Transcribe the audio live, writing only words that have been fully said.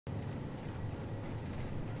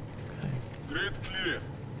Grid clear.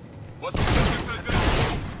 What's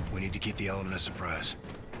the We need to keep the element of surprise.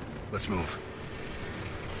 Let's move.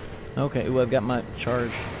 Okay, ooh, I've got my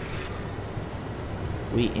charge.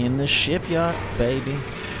 We in the shipyard, baby.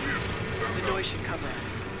 The noise should cover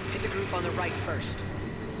us. Hit the group on the right first.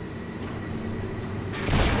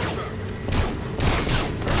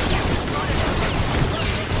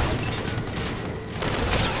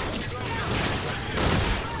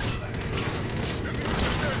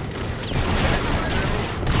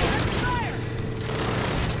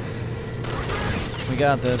 We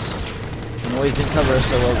got this. The noise didn't cover us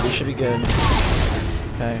so well. We should be good.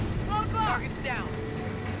 Okay. Target's down.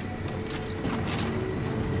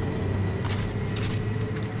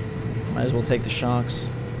 Might as well take the shocks.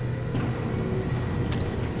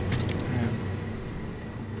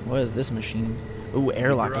 What is this machine? Ooh,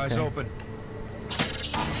 airlock. Keep your eyes Okay. open.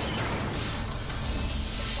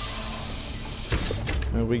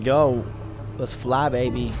 There we go. Let's fly,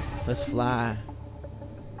 baby. Let's fly.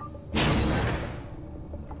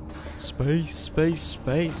 Space, space,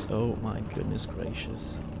 space. Oh my goodness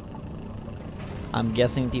gracious. I'm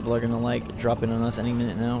guessing people are gonna like drop in on us any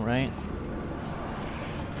minute now, right?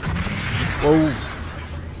 Whoa.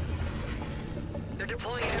 They're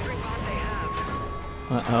deploying every bot they have.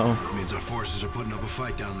 Uh-oh. Means our forces are putting up a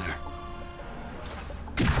fight down there.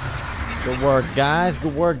 Good work, guys.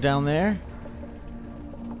 Good work down there.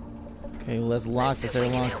 Okay, let's lock this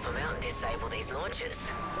airlock. Help them out and disable these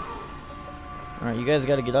launches. Alright, you guys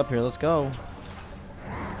gotta get up here. Let's go.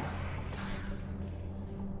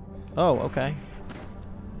 Oh, okay.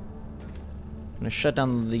 I'm gonna shut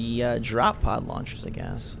down the drop pod launchers, I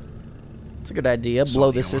guess. It's a good idea.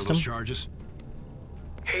 Blow the system. Charges.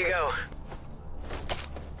 Here you go.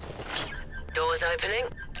 Doors opening.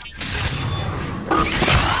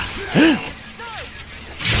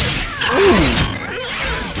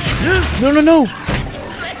 No, no, no!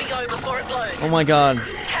 Let me go before it blows. Oh my god.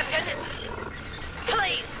 Captain,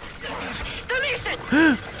 please. The mission.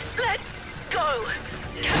 Let go.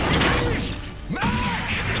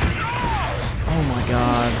 Oh my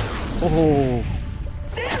god. Oh.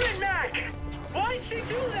 Damn it, Mac! Why'd she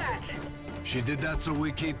do that? She did that so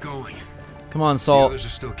we keep going. Come on, The Salt. others are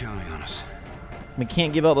still counting on us. We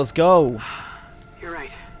can't give up. Let's go. You're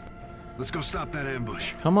right. Let's go stop that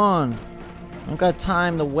ambush. Come on. I don't got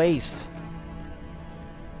time to waste.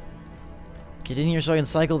 Get in here so I can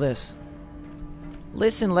cycle this.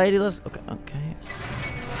 Listen, lady, let's... Okay, okay.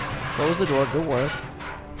 Close the door. Good work.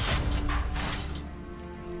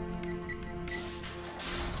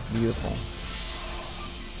 Beautiful.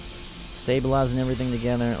 Stabilizing everything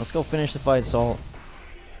together. Let's go finish the fight, Salt.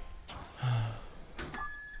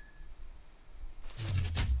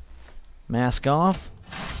 Mask off.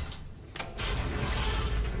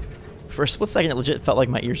 For a split second, it legit felt like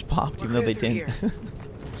my ears popped, even though they didn't.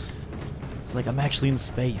 It's like I'm actually in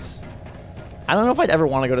space. I don't know if I'd ever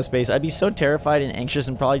want to go to space. I'd be so terrified and anxious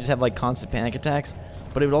and probably just have like constant panic attacks.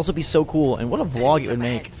 But it would also be so cool, and what a vlog it would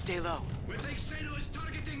make. Stay low. We think Shadow is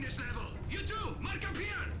targeting this level. You too, mark up here.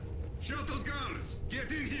 Shuttle guards,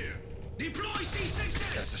 get in here. Deploy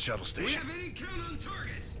C6s. That's the shuttle We station. have any count on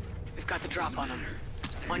targets. We've got the drop on them.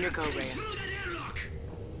 On your go, Reyes. Through that airlock.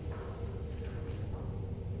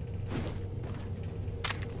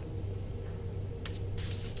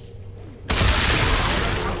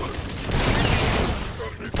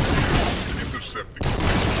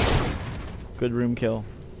 intercepting? Good room kill.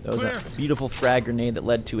 That was a beautiful frag grenade that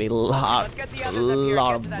led to a lot Let's get the others up here and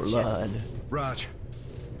get of to that ship. blood. Raj.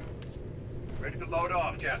 Ready to load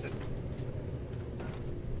off, Captain.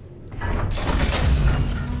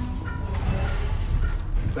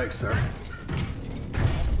 Thanks, sir.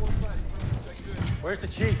 Where's the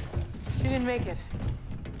chief? She didn't make it.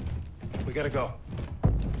 We gotta go.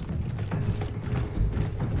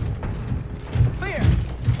 Clear.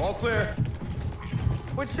 All clear.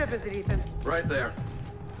 Which ship is it, Ethan? Right there.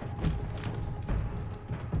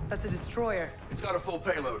 That's a destroyer. It's got a full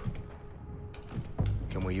payload.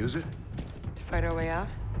 Can we use it? To fight our way out?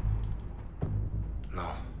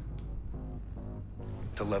 No.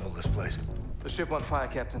 To level this place. The ship on fire,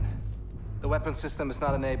 Captain. The weapon system is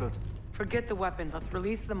not enabled. Forget the weapons. Let's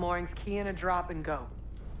release the moorings, key in a drop, and go.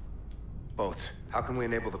 Boats. How can we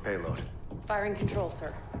enable the payload? Firing control,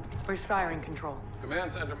 sir. Where's firing control?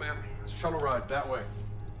 Command center, ma'am. It's a shuttle ride that way.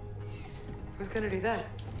 Who's gonna do that?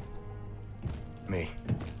 Me.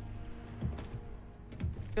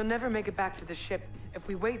 You'll never make it back to the ship. If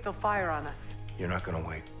we wait, they'll fire on us. You're not gonna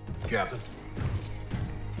wait. Captain.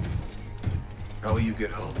 How will you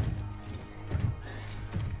get home?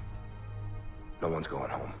 No one's going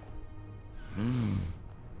home.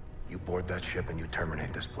 You board that ship and you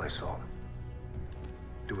terminate this place, Salt.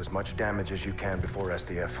 Do as much damage as you can before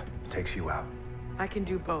SDF takes you out. I can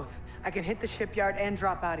do both. I can hit the shipyard and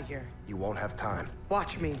drop out of here. You won't have time.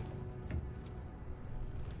 Watch me.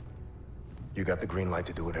 You got the green light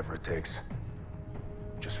to do whatever it takes.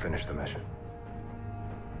 Just finish the mission.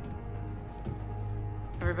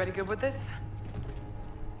 Everybody good with this?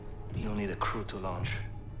 You'll need a crew to launch.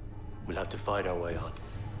 We'll have to fight our way on.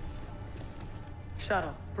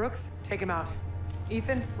 Shuttle. Brooks, take him out.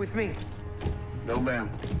 Ethan, with me. No, ma'am.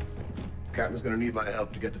 Captain's gonna need my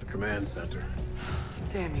help to get to the command center.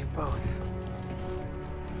 Damn you both.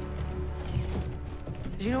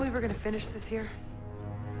 Did you know we were gonna finish this here?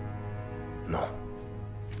 No.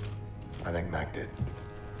 I think Mac did.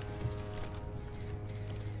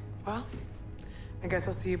 Well, I guess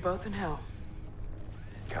I'll see you both in hell.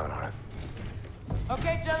 Count on it.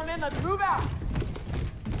 Okay, gentlemen, let's move out!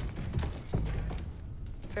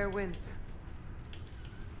 Fair winds.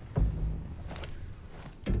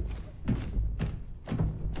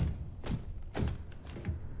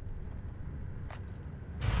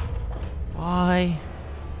 Why?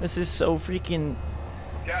 This is so freaking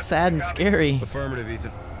Captain, sad and copy. scary. Affirmative,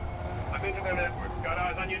 Ethan. I'm into their network. Got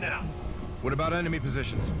eyes on you now. What about enemy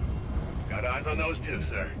positions? Got eyes on those too,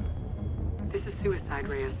 sir. This is suicide,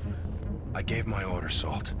 Reyes. I gave my order,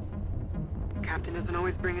 Salt. Captain doesn't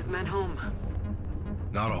always bring his men home.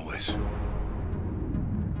 Not always.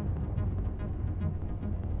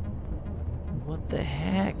 What the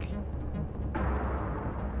heck?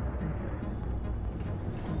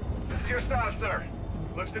 This is your stop, sir.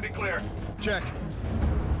 Looks to be clear. Check.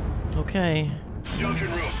 Okay.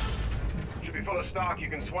 Junction room. Should be full of stock you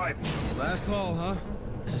can swipe. Last haul, huh?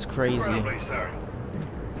 This is crazy. Probably, sir.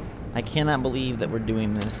 I cannot believe that we're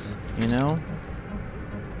doing this, you know?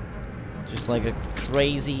 Just like a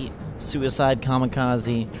crazy suicide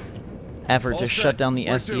kamikaze effort to shut down the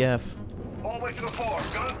SDF. All the way to the floor.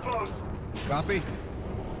 Guns close. Copy.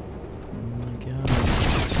 Oh my god.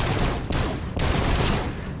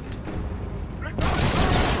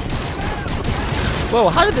 Whoa,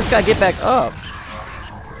 how did this guy get back up?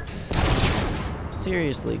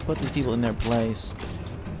 Seriously, put these people in their place.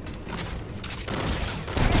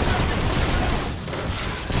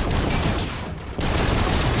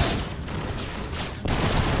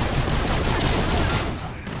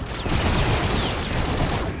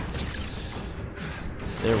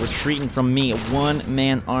 They're retreating from me, a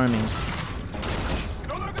one-man army.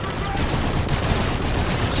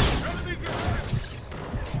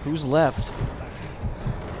 Who's left?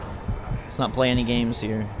 Let's not play any games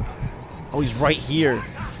here. Oh, he's right here.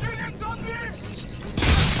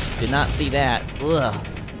 Did not see that. Ugh.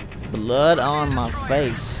 Blood on my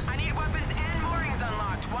face. I need weapons and moorings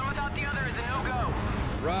unlocked. One without the other is a no-go.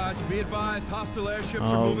 Raj, be advised, hostile airships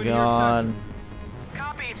are Oh moving to your god.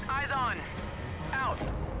 Copy. Eyes on. Out.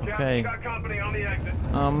 Okay. Got company on the exit.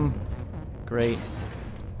 Great.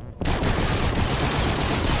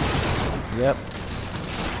 Yep.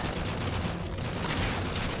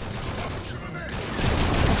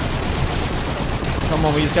 Come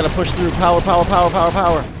on, we just gotta push through. Power, power, power, power,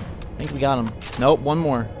 power. I think we got him. Nope, one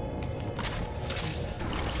more.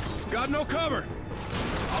 Got no cover.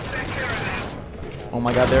 I'll take care of that. Oh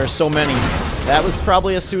my god, there are so many. That was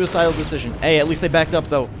probably a suicidal decision. Hey, at least they backed up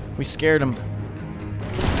though. We scared them.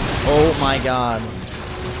 Oh my god.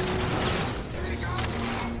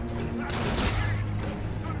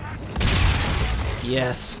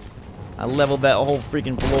 Yes. I leveled that whole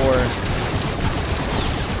freaking floor.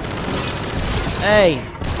 Hey!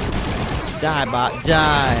 Die, bot.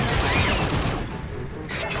 Die.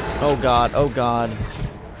 Oh god, oh god.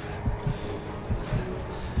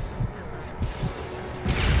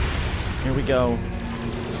 Here we go.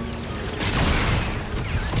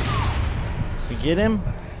 We get him?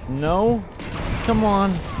 No? Come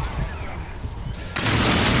on.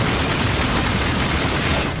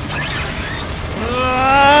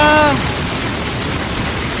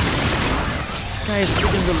 This guy is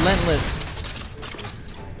freaking relentless.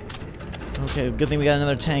 Okay, good thing we got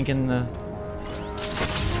another tank in the...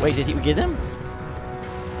 Wait, did we get him?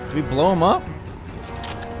 Did we blow him up?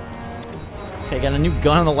 Okay, got a new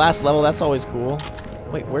gun on the last level. That's always cool.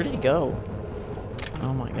 Wait, where did he go?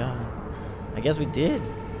 Oh my god. I guess we did.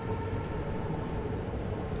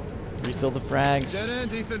 Refill the frags. Dead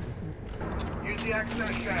end, Ethan. Use the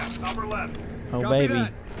access shaft. Upper left. Oh, Copy baby.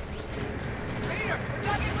 that. Peter, we're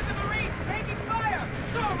talking with the Marines. Taking fire.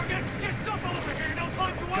 Sir, we're getting stitched up over here. No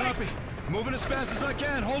time to wait. Copy. Moving as fast as I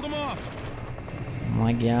can. Hold them off. Oh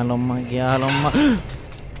my god, oh my god, oh my...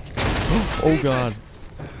 Oh god.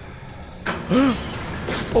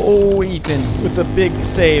 Oh, Ethan, with the big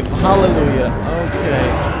save. Hallelujah. Okay.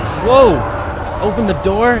 Whoa! open the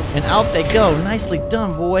door, and out they go. Nicely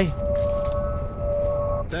done, boy.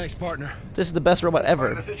 Thanks, partner. This is the best robot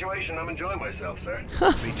ever. The situation, I'm enjoying myself, sir.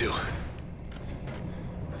 Me too.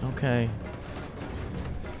 Okay.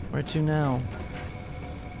 Where to now?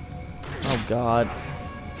 Oh, God.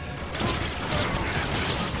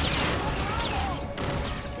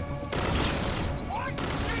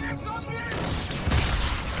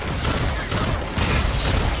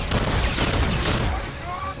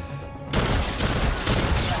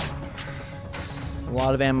 A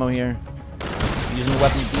lot of ammo here. Using the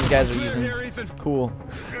weapons these guys are using. Cool.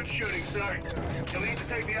 Good shooting, sir. You'll need to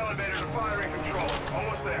take the elevator to firing control.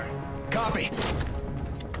 Almost there. Copy.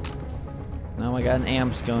 Now I got an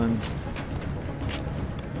amps gun.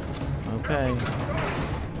 Okay.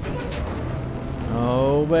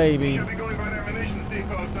 Oh, baby. Should be going by their munitions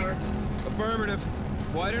depot, sir. Affirmative.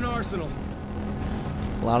 Quite an arsenal.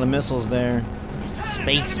 A lot of missiles there.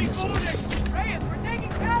 Space missiles. Reyes, we're taking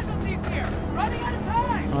casualties here. Running out of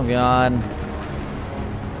time. Oh, God.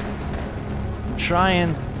 I'm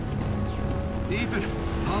trying. Ethan,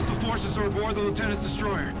 hostile forces are aboard the lieutenant's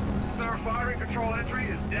destroyer. Sir, firing control entry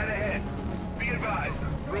is dead ahead. Be advised,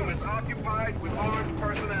 room is occupied with armed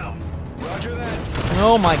personnel. Roger that.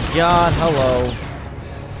 Oh, my God. Hello.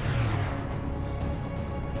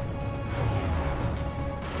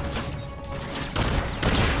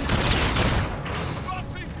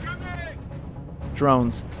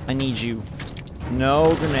 Drones, I need you.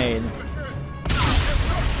 No grenade.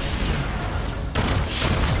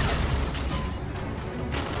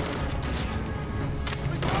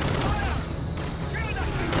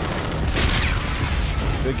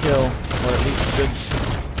 Good kill, or at least a good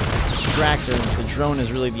distractor. The drone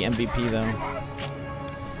is really the MVP though.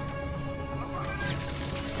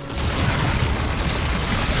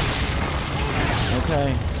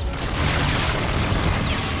 Okay.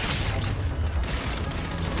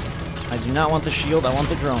 I do not want the shield, I want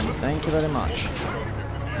the drones. Thank you very much.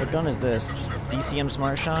 What gun is this? DCM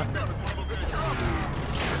Smart Shot?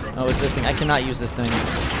 Oh, it's this thing. I cannot use this thing.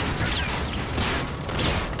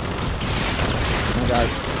 Oh god.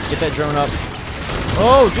 Get that drone up.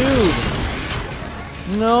 Oh,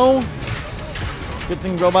 dude! No! Good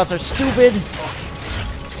thing robots are stupid!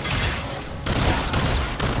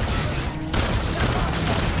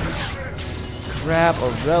 Crap,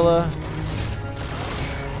 Orella.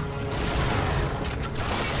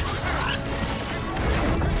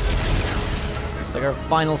 Like our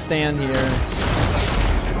final stand here.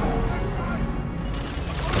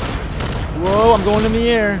 Whoa, I'm going in the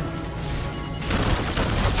air.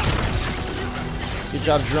 Good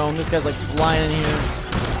job, drone. This guy's like flying in here.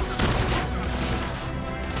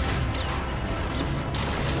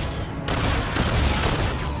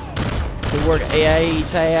 Good work, AI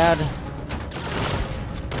Tad.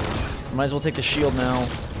 Might as well take the shield now.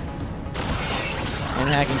 And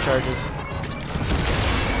hacking charges.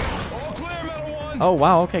 Oh,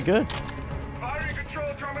 wow, okay, good. Firing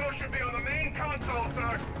control terminal should be on the main console,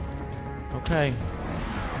 sir. Okay.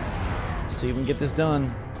 See if we can get this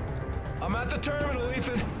done. I'm at the terminal,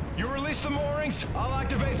 Ethan. You release the moorings, I'll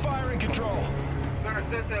activate firing control. Sir,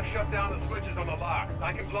 SysDef shut down the switches on the lock.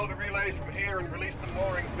 I can blow the relays from here and release the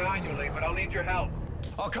moorings manually, but I'll need your help.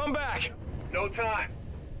 I'll come back. No time.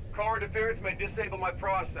 Core interference may disable my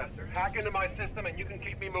processor. Hack into my system and you can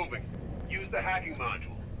keep me moving. Use the hacking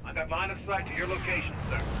module. I got line of sight to your location,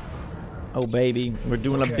 sir. Oh, baby. We're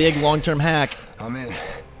doing a big long-term hack. I'm in.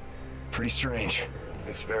 Pretty strange.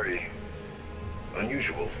 It's very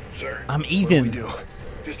unusual, sir. I'm Ethan. What do we do?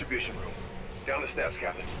 Distribution room. Down the steps,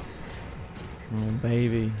 Captain. Oh,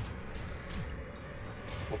 baby.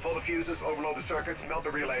 We'll pull the fuses, overload the circuits, melt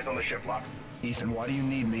the relays on the shift locks. Ethan, why do you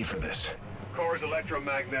need me for this? Core is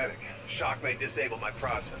electromagnetic. Shock may disable my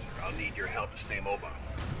processor. I'll need your help to stay mobile.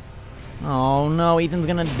 Oh, no. Ethan's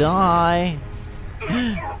gonna die.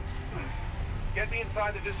 Get me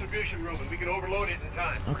inside the distribution room and we can overload it in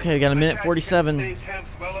time. Okay, we got a minute 47. Stay temps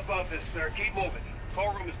well above this, sir. Keep moving.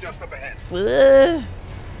 Core room is just up ahead.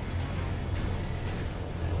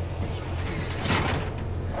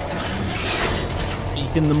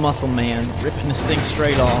 Ethan the Muscle Man, ripping this thing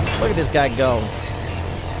straight off. Look at this guy go.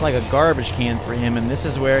 It's like a garbage can for him, and this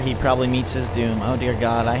is where he probably meets his doom. Oh dear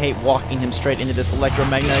God, I hate walking him straight into this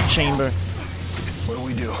electromagnetic chamber. What do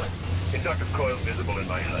we do? Inductive coil visible in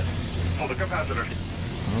my HUD. Pull the capacitor.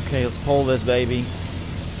 Okay, let's pull this baby.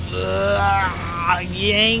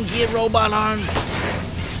 Yank it, robot arms.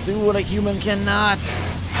 Do what a human cannot.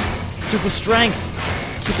 Super strength.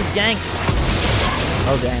 Super yanks.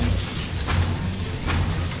 Oh dang.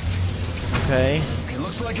 Okay. It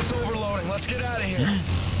looks like it's overloading. Let's get out of here.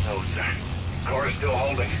 No, sir. Core is still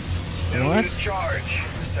holding. It'll need a charge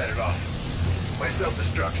to set it off. My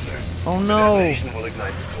self-destruct, sir. Oh The no! detonation will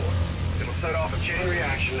ignite the core. It'll set off a chain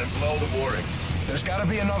reaction and blow the mooring. There's gotta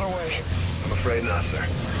be another way. I'm afraid not, sir.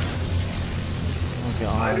 Oh I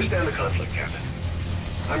god. understand the conflict, Captain.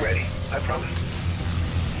 I'm ready. I promise.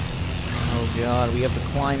 Oh god, we have to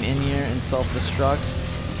climb in here and self-destruct.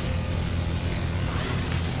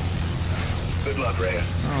 Good luck, Reyes.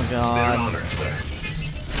 Oh Been an god. honor, sir.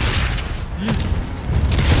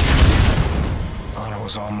 Honor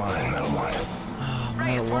was all mine, Metal One. Oh,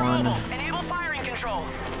 Reyes, Metal we're One. mobile. Enable firing control.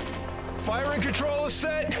 Firing control is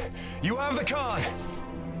set. You have the con.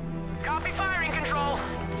 Copy firing control.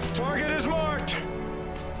 Target is marked.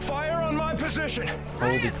 Fire on my position.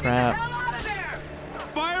 Holy crap. Hell out of there!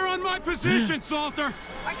 Fire on my position, Salter!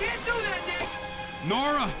 I can't do that, Nick!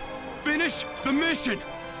 Nora, finish the mission!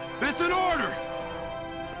 That's an order!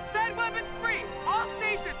 Send weapons free! All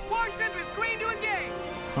stations! Warship is green to engage!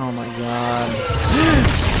 Oh my god.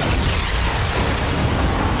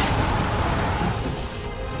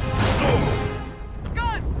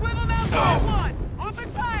 Guns! Swivel now, fire one! Open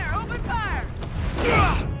fire! Open fire!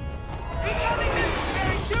 Incoming missile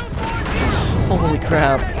bearing 240! Holy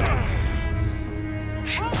crap.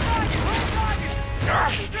 Hold target! Hold target!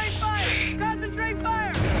 Concentrate fire! Concentrate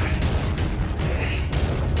fire!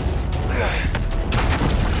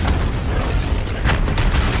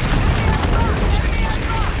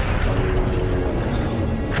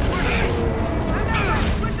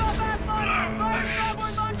 Switch off asphalt! Fire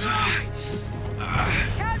starboard on ground!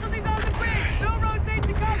 Casualties on the bridge! No road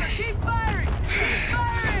safety cover! Keep firing! Keep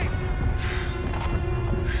firing!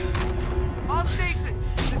 All stations,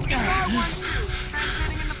 this is R12,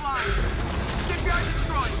 transmitting in the blind. Shipyard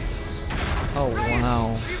destroyed. Oh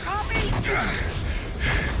wow. Do you copy? Peter?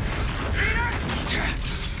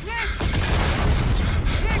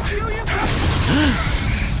 Nick, do you copy?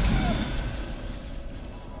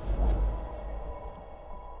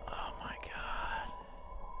 Oh my god.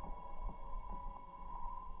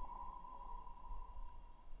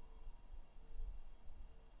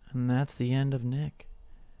 And that's the end of Nick.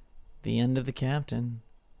 The end of the captain.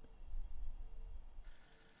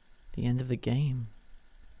 The end of the game.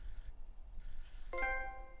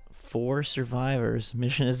 4 survivors.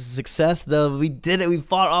 Mission is a success though. We did it. We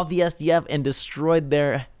fought off the SDF and destroyed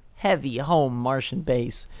their heavy home Martian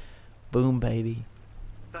base. Boom, baby.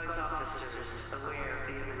 Both officers, aware of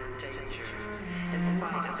the imminent danger, in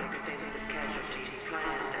spite of extensive casualties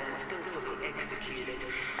planned and skillfully executed,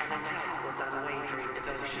 an attack with unwavering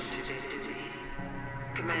devotion to their duty.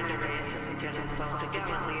 Commander Reyes and Lieutenant Salter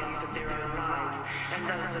gallantly offered their own lives and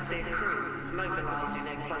those of their crew, mobilizing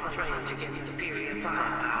at close range against superior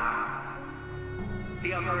firepower.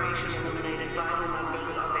 The operation eliminated vital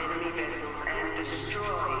numbers of enemy vessels and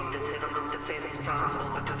destroyed the settlement defense front's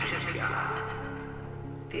orbital shipyard.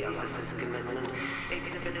 The officers' commitment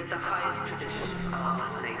exhibited the highest traditions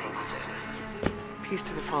of naval service. Peace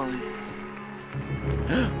to the fallen.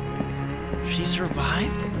 She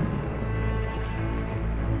survived?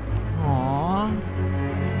 Aww.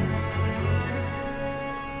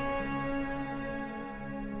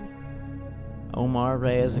 Omar,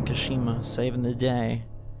 Reyes, and Kashima saving the day.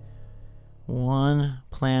 One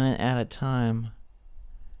planet at a time.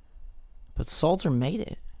 But Salter made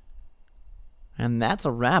it. And that's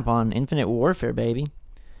a wrap on Infinite Warfare, baby.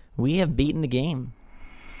 We have beaten the game.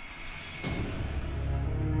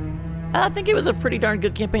 I think it was a pretty darn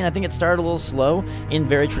good campaign. I think it started a little slow in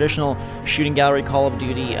very traditional shooting gallery Call of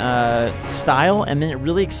Duty style, and then it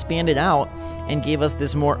really expanded out and gave us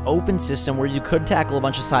this more open system where you could tackle a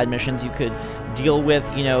bunch of side missions. You could deal with,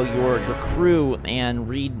 you know, your crew and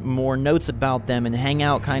read more notes about them and hang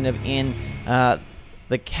out kind of in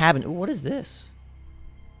the cabin. Ooh, what is this?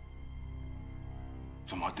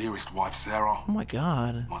 To my dearest wife, Sarah. Oh my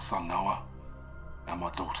God. My son, Noah. And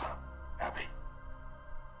my daughter, Abby.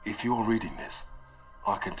 If you're reading this,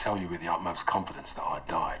 I can tell you with the utmost confidence that I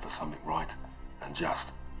died for something right and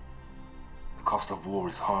just. The cost of war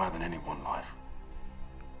is higher than any one life,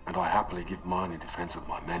 and I happily give mine in defense of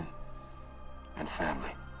my men and family.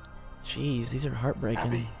 Jeez, these are heartbreaking.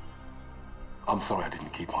 Abby, I'm sorry I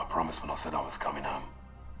didn't keep my promise when I said I was coming home.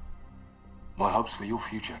 My hopes for your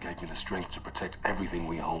future gave me the strength to protect everything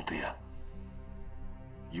we hold dear.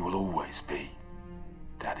 You will always be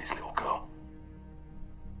Daddy's little girl.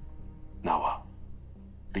 Noah,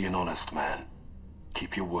 be an honest man.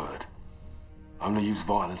 Keep your word. Only use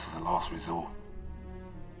violence as a last resort.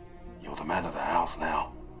 You're the man of the house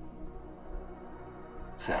now.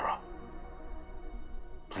 Sarah,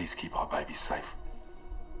 please keep our baby safe.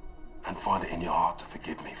 And find it in your heart to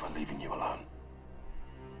forgive me for leaving you alone.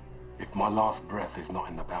 If my last breath is not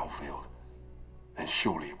in the battlefield, then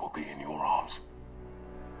surely it will be in your arms.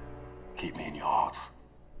 Keep me in your hearts.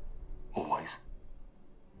 Always.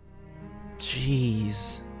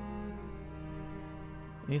 Jeez.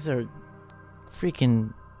 These are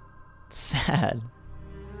freaking sad.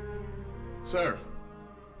 Sir,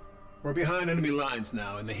 we're behind enemy lines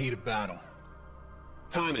now in the heat of battle.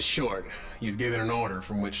 Time is short. You've given an order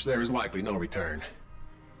from which there is likely no return.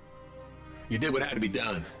 You did what had to be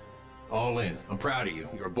done. All in. I'm proud of you.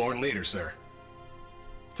 You're a born leader, sir.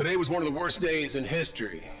 Today was one of the worst days in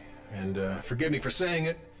history, and forgive me for saying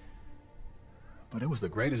it, but it was the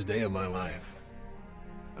greatest day of my life.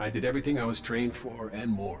 I did everything I was trained for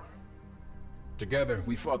and more. Together,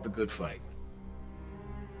 we fought the good fight.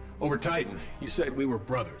 Over Titan, you said we were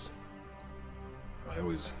brothers. I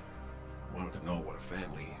always wanted to know what a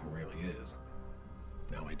family really is.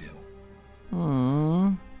 Now I do.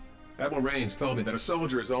 Aww. Admiral Raines told me that a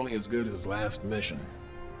soldier is only as good as his last mission.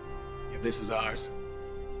 If this is ours,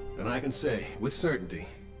 then I can say, with certainty,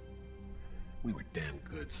 we were damn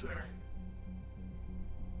good, sir.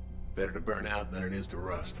 Better to burn out than it is to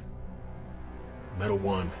rust. Metal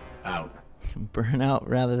 1, out. Burn out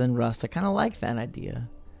rather than rust. I kind of like that idea.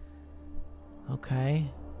 Okay.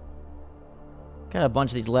 Got a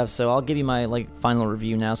bunch of these left, so I'll give you my final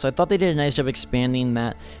review now. So I thought they did a nice job expanding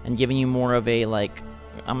that and giving you more of a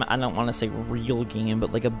I don't want to say real game,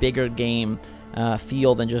 but like a bigger game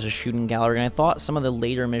feel than just a shooting gallery. And I thought some of the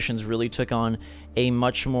later missions really took on a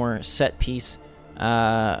much more set piece,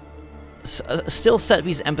 still set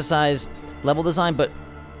piece emphasized level design, but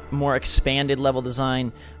more expanded level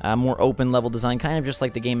design, more open level design, kind of just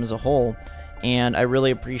like the game as a whole. And I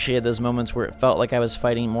really appreciated those moments where it felt like I was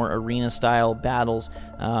fighting more arena-style battles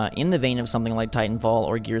in the vein of something like Titanfall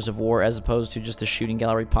or Gears of War, as opposed to just a shooting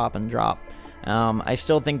gallery pop and drop. I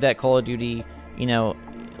still think that Call of Duty,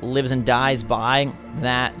 lives and dies by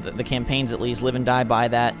that. The campaigns, at least, live and die by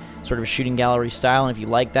that sort of shooting gallery style. And if you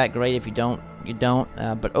like that, great. If you don't, you don't.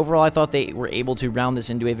 But overall, I thought they were able to round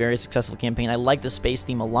this into a very successful campaign. I like the space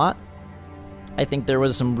theme a lot. I think there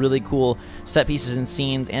was some really cool set pieces and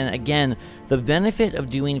scenes, and again, the benefit of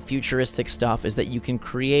doing futuristic stuff is that you can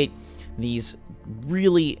create these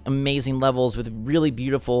really amazing levels with really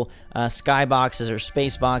beautiful sky boxes or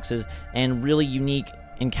space boxes and really unique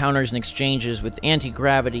encounters and exchanges with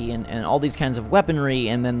anti-gravity and all these kinds of weaponry,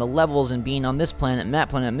 and then the levels and being on this planet and that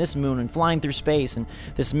planet and this moon and flying through space and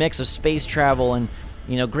this mix of space travel and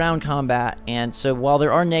ground combat. And so while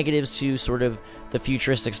there are negatives to sort of the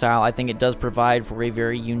futuristic style, I think it does provide for a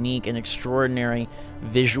very unique and extraordinary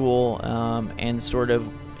visual and sort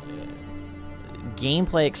of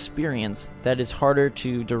gameplay experience that is harder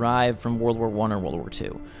to derive from World War I or World War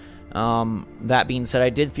II. That being said, I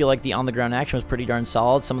did feel like the on-the-ground action was pretty darn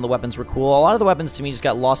solid. Some of the weapons were cool. A lot of the weapons to me just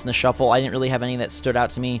got lost in the shuffle. I didn't really have any that stood out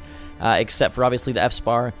to me, except for obviously the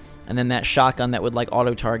F-Spar, and then that shotgun that would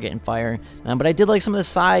auto-target and fire. But I did like some of the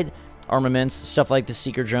side armaments, stuff like the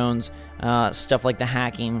Seeker drones, stuff like the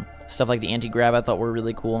hacking, stuff like the anti-grav I thought were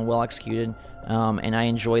really cool and well executed, and I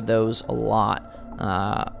enjoyed those a lot.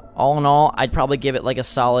 All in all, I'd probably give it a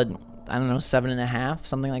solid, 7.5,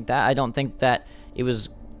 something like that. I don't think that it was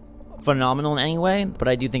phenomenal in any way, but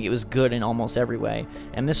I do think it was good in almost every way.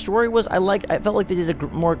 And this story was, I felt like they did a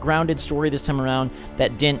more grounded story this time around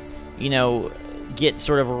that didn't, get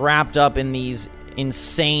sort of wrapped up in these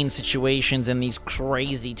insane situations and these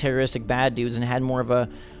crazy terroristic bad dudes, and had more of a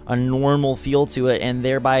normal feel to it, and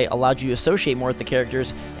thereby allowed you to associate more with the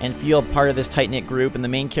characters and feel part of this tight-knit group. And the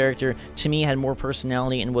main character, to me, had more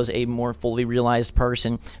personality and was a more fully realized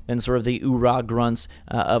person than sort of the oorah grunts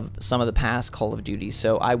of some of the past Call of Duty.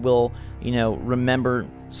 So I will, remember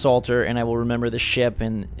Salter, and I will remember the ship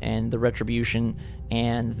and the Retribution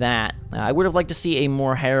and that. I would have liked to see a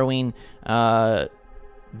more harrowing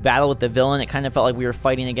battle with the villain. It kind of felt like we were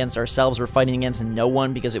fighting against ourselves. We're fighting against no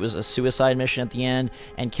one because it was a suicide mission at the end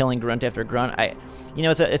and killing grunt after grunt.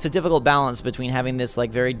 It's a difficult balance between having this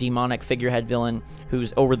very demonic figurehead villain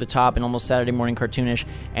who's over the top and almost Saturday morning cartoonish,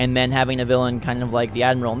 and then having a villain kind of like the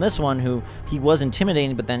Admiral in this one, who he was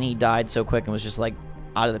intimidating, but then he died so quick and was just out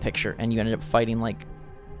of the picture, and you ended up fighting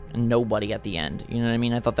nobody at the end. You know what I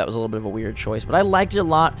mean? I thought that was a little bit of a weird choice, but I liked it a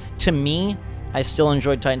lot. To me, I still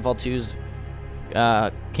enjoyed Titanfall 2's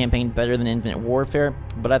campaign better than Infinite Warfare,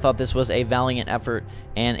 but I thought this was a valiant effort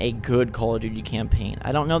and a good Call of Duty campaign.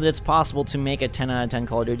 I don't know that it's possible to make a 10 out of 10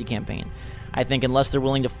 Call of Duty campaign. I think unless they're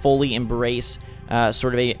willing to fully embrace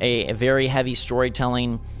sort of a very heavy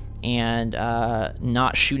storytelling and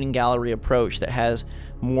not shooting gallery approach that has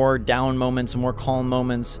more down moments, more calm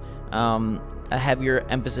moments, a heavier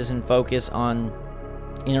emphasis and focus on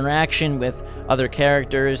interaction with other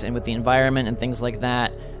characters and with the environment and things like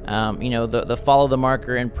that. You know, the follow the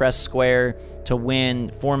marker and press square to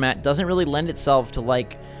win format doesn't really lend itself to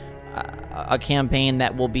like a campaign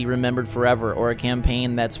that will be remembered forever or a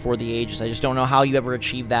campaign that's for the ages. I just don't know how you ever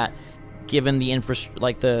achieve that, given the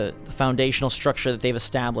the foundational structure that they've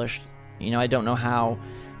established. You know, I don't know how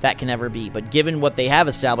that can ever be. But given what they have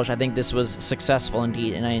established, I think this was successful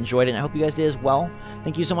indeed, and I enjoyed it, and I hope you guys did as well.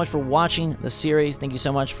 Thank you so much for watching the series. Thank you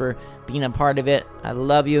so much for being a part of it. I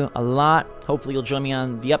love you a lot. Hopefully you'll join me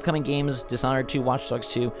on the upcoming games, Dishonored 2, Watch Dogs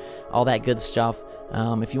 2, all that good stuff.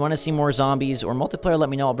 If you want to see more zombies or multiplayer, let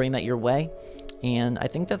me know. I'll bring that your way. And I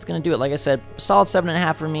think that's going to do it. Like I said, solid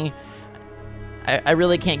 7.5 for me. I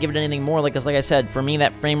really can't give it anything more, because like I said, for me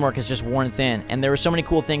that framework is just worn thin, and there were so many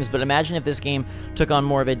cool things. But imagine if this game took on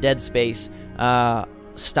more of a Dead Space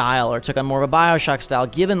style, or took on more of a Bioshock style,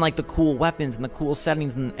 given like the cool weapons and the cool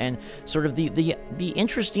settings and sort of the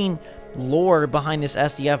interesting lore behind this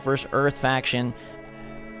SDF versus Earth faction.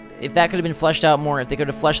 If that could have been fleshed out more, if they could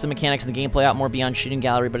have fleshed the mechanics and the gameplay out more beyond shooting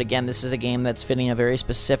gallery. But again, this is a game that's fitting a very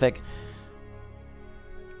specific,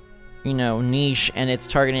 you know, niche, and it's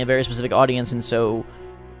targeting a very specific audience, and so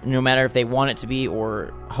no matter if they want it to be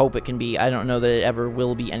or hope it can be, I don't know that it ever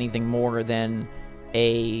will be anything more than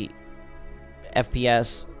a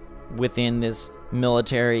FPS within this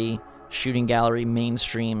military shooting gallery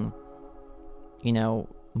mainstream, you know,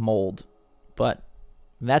 mold. But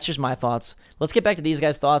that's just my thoughts. Let's get back to these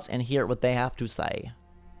guys' thoughts and hear what they have to say.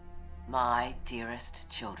 My dearest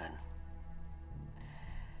children.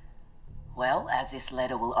 Well, as this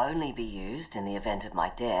letter will only be used in the event of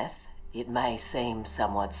my death, it may seem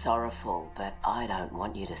somewhat sorrowful, but I don't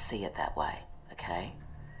want you to see it that way, okay?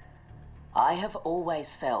 I have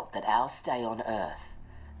always felt that our stay on Earth,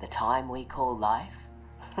 the time we call life,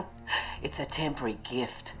 it's a temporary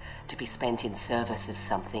gift to be spent in service of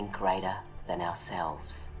something greater than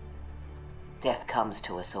ourselves. Death comes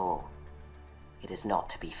to us all. It is not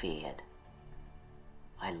to be feared.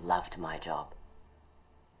 I loved my job.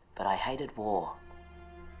 But I hated war.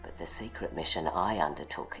 But the secret mission I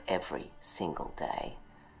undertook every single day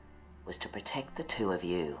was to protect the two of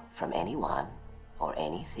you from anyone or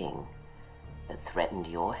anything that threatened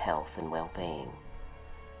your health and well-being.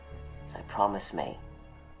 So promise me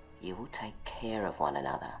you will take care of one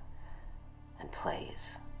another, and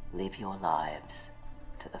please live your lives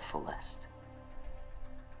to the fullest,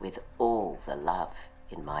 with all the love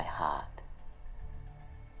in my heart.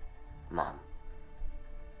 Mum.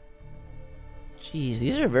 Jeez,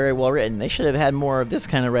 these are very well written. They should have had more of this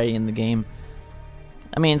kind of writing in the game.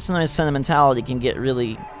 I mean, sometimes sentimentality can get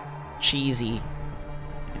really cheesy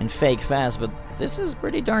and fake fast, but this is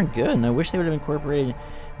pretty darn good, and I wish they would have incorporated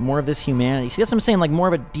more of this humanity. See, that's what I'm saying, like more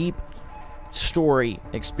of a deep story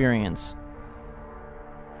experience.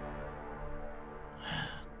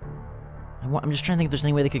 I'm just trying to think if there's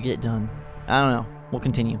any way they could get it done. I don't know. We'll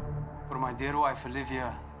continue. For my dear wife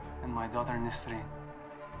Olivia and my daughter Nisreen.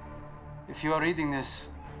 If you are reading this,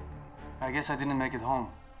 I guess I didn't make it home.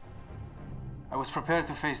 I was prepared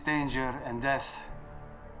to face danger and death.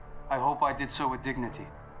 I hope I did so with dignity.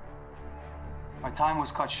 My time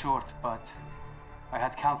was cut short, but I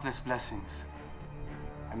had countless blessings.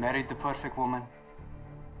 I married the perfect woman.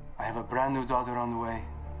 I have a brand new daughter on the way.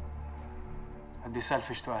 I'd be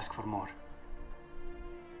selfish to ask for more.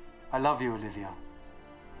 I love you, Olivia.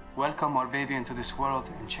 Welcome our baby into this world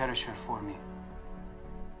and cherish her for me.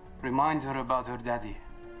 Remind her about her daddy.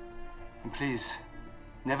 And please,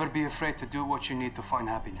 never be afraid to do what you need to find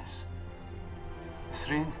happiness.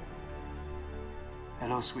 Nisreen?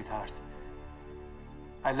 Hello, sweetheart.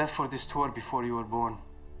 I left for this tour before you were born.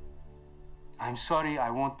 I'm sorry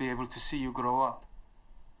I won't be able to see you grow up.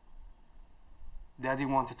 Daddy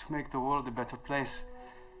wanted to make the world a better place.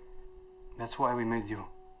 That's why we made you.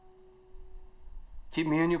 Keep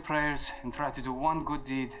me in your prayers and try to do one good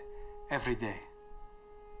deed every day.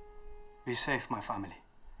 Be safe, my family.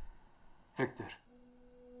 Victor.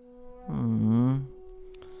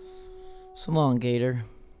 So long, Gator.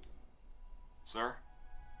 Sir?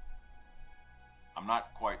 I'm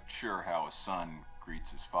not quite sure how a son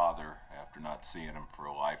greets his father after not seeing him for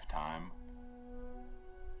a lifetime.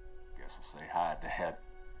 Guess I'll say hi, Dad.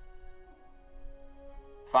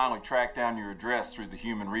 Finally tracked down your address through the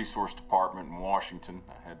Human Resource Department in Washington.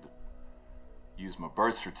 I had to use my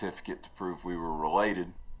birth certificate to prove we were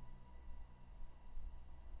related.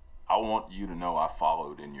 I want you to know I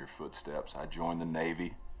followed in your footsteps. I joined the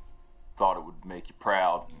Navy. Thought it would make you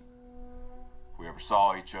proud. And if we ever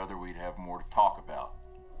saw each other, we'd have more to talk about.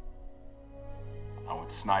 I went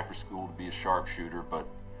to sniper school to be a sharpshooter, but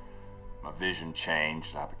my vision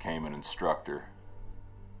changed. I became an instructor.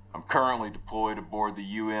 I'm currently deployed aboard the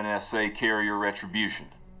UNSA carrier Retribution.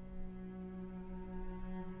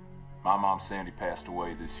 My mom Sandy passed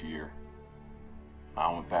away this year.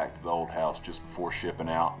 I went back to the old house just before shipping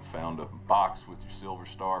out and found a box with your Silver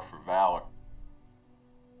Star for Valor.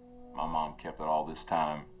 My mom kept it all this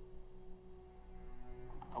time.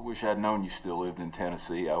 I wish I'd known you still lived in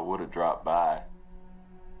Tennessee. I would have dropped by.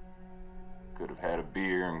 Could have had a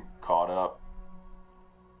beer and caught up.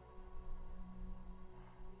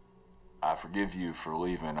 I forgive you for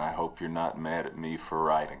leaving. I hope you're not mad at me for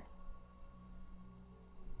writing.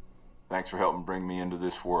 Thanks for helping bring me into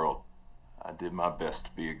this world. I did my best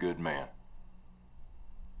to be a good man.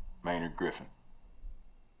 Maynard Griffin.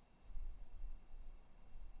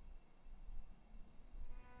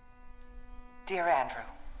 Dear Andrew,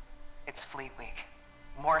 it's Fleet Week.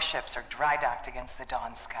 More ships are dry docked against the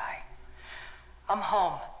dawn sky. I'm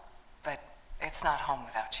home, but it's not home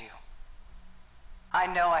without you. I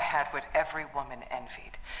know I had what every woman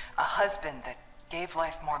envied, a husband that gave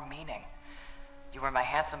life more meaning. You were my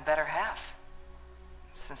handsome better half.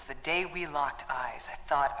 Since the day we locked eyes, I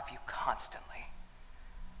thought of you constantly.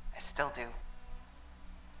 I still do.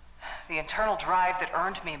 The internal drive that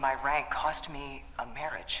earned me my rank cost me a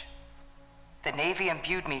marriage. The Navy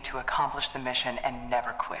imbued me to accomplish the mission and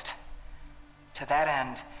never quit. To that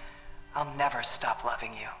end, I'll never stop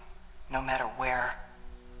loving you, no matter where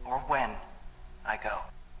or when I go.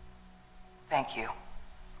 Thank you.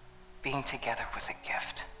 Being together was a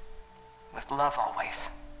gift. With love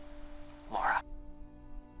always, Laura.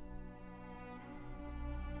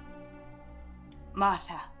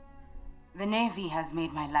 Marta, the Navy has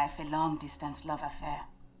made my life a long-distance love affair.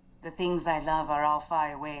 The things I love are all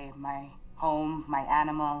far away. My home, my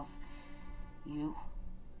animals, you.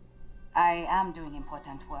 I am doing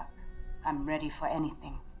important work. I'm ready for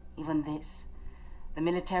anything, even this. The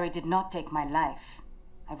military did not take my life.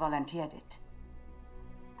 I volunteered it.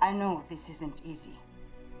 I know this isn't easy.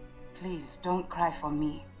 Please don't cry for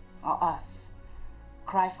me or us.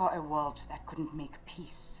 Cry for a world that couldn't make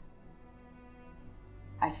peace.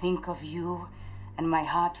 I think of you and my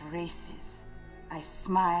heart races. I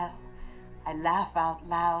smile, I laugh out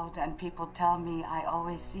loud, and people tell me I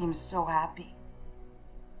always seem so happy.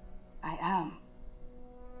 I am.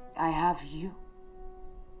 I have you.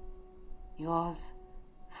 Yours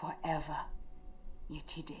forever,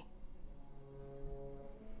 Yetide.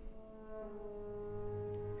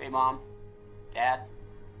 Hey, Mom, Dad.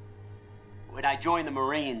 When I joined the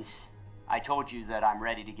Marines, I told you that I'm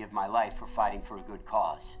ready to give my life for fighting for a good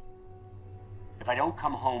cause. If I don't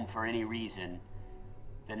come home for any reason,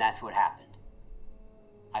 then that's what happened.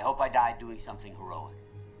 I hope I died doing something heroic.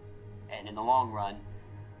 And in the long run,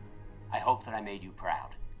 I hope that I made you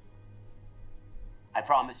proud. I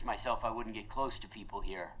promised myself I wouldn't get close to people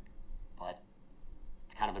here, but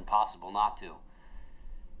it's kind of impossible not to.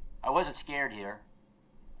 I wasn't scared here,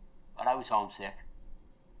 but I was homesick.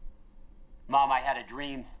 Mom, I had a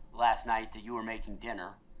dream last night that you were making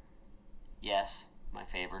dinner. Yes, my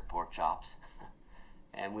favorite pork chops.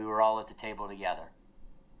 And we were all at the table together.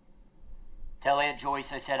 Tell Aunt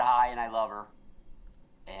Joyce I said hi and I love her.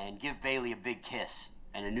 And give Bailey a big kiss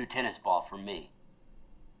and a new tennis ball from me.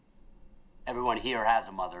 Everyone here has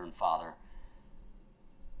a mother and father,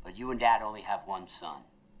 but you and Dad only have one son.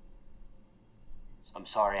 So I'm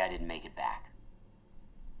sorry I didn't make it back.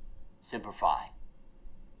 Semper Fi.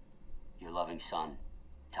 Your loving son,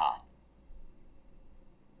 Todd.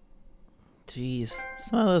 Jeez,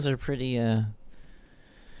 some of those are pretty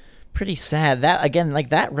sad. That, again, like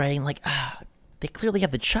that writing, like, they clearly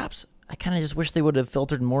have the chops. I kind of just wish they would have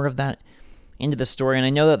filtered more of that into the story. And I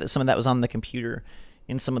know that some of that was on the computer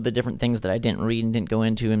in some of the different things that I didn't read and didn't go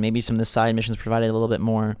into, and maybe some of the side missions provided a little bit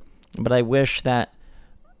more. But I wish that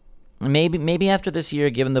maybe after this year,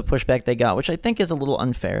 given the pushback they got, which I think is a little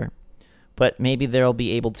unfair, but maybe they'll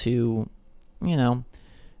be able to, you know,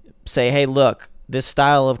 say, hey, look, this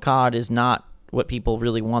style of COD is not what people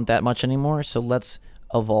really want that much anymore, so let's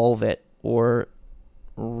evolve it or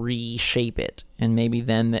reshape it. And maybe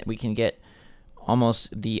then that we can get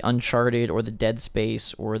almost the Uncharted or the Dead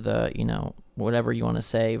Space or the, you know, whatever you want to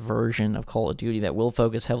say, version of Call of Duty that will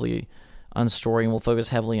focus heavily on story and will focus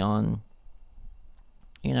heavily on,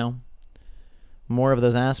 you know, more of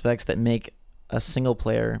those aspects that make a single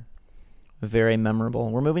player very memorable.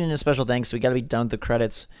 We're moving into special thanks, so we got to be done with the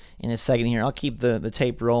credits in a second here. I'll keep the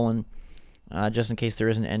tape rolling just in case there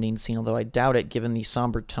is an ending scene, although I doubt it given the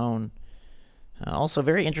somber tone. Also,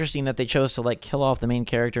 very interesting that they chose to, like, kill off the main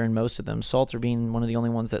character in most of them, Salter being one of the only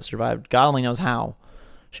ones that survived. God only knows how.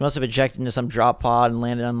 She must have ejected into some drop pod and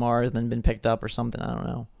landed on Mars and then been picked up or something. I don't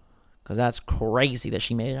know. Because that's crazy that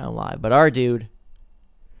she made it out alive. But our dude,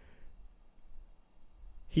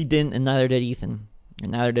 He didn't, and neither did Ethan.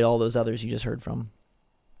 And neither did all those others you just heard from.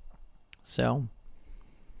 So,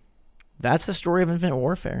 that's the story of Infinite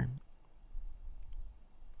Warfare.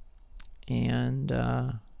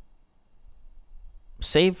 And,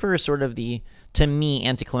 save for sort of the, to me,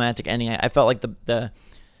 anticlimactic ending, I felt like the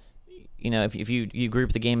you know, if you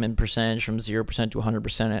group the game in percentage from 0% to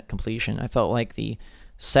 100% at completion, I felt like the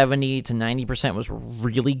 70 to 90% was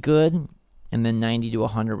really good, and then 90 to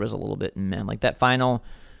 100 was a little bit meh. Like that final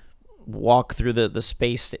walk through the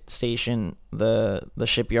space station, the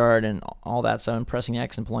shipyard, and all that stuff, and pressing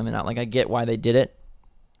X and pulling it out. Like, I get why they did it,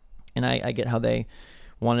 and I get how they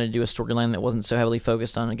wanted to do a storyline that wasn't so heavily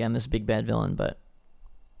focused on, again, this big bad villain, but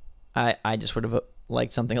I just would have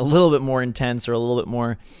liked something a little bit more intense, or a little bit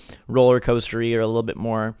more roller coastery, or a little bit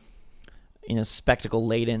more, you know, spectacle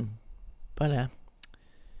laden. But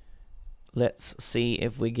let's see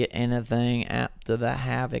if we get anything after the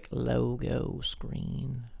Havoc logo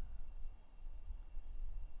screen.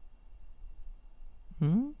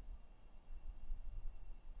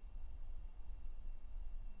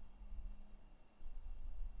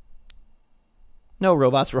 No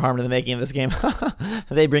robots were harmed in the making of this game.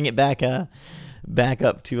 They bring it back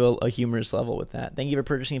up to a humorous level with that. Thank you for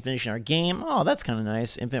purchasing and finishing our game. Oh, that's kind of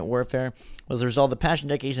nice. Infinite Warfare was the result of the passion,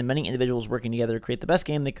 dedication, of many individuals working together to create the best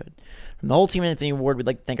game they could. From the whole team at Infinity Ward, we'd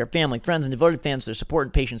like to thank our family, friends, and devoted fans for their support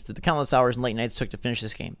and patience through the countless hours and late nights it took to finish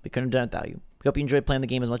this game. We couldn't have done it without you. We hope you enjoyed playing the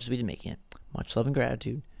game as much as we did making it. Much love and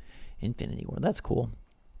gratitude, Infinity Ward. That's cool.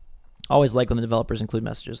 Always like when the developers include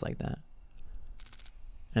messages like that.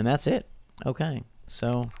 And that's it. Okay,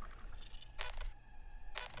 so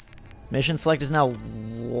mission select is now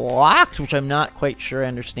locked, which I'm not quite sure I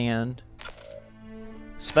understand.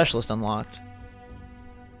 Specialist unlocked.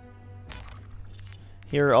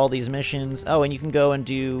 Here are all these missions. Oh, and you can go and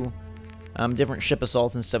do different ship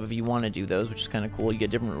assaults and stuff if you want to do those, which is kind of cool. You get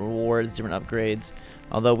different rewards, different upgrades.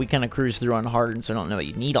 Although we kind of cruise through on hard, and so I don't know that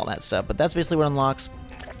you need all that stuff. But that's basically what unlocks.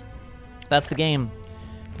 That's the game.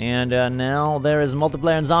 And now there is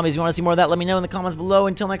multiplayer and zombies. If you want to see more of that, let me know in the comments below.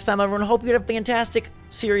 Until next time, everyone, hope you had a fantastic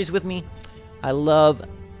series with me. I love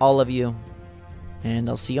all of you. And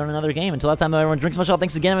I'll see you on another game. Until that time, everyone, drink so much all.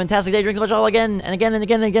 Thanks again. Have a fantastic day. Drink so much all again and again and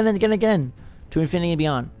again and again and again and again. To infinity and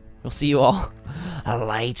beyond. We'll see you all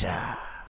later.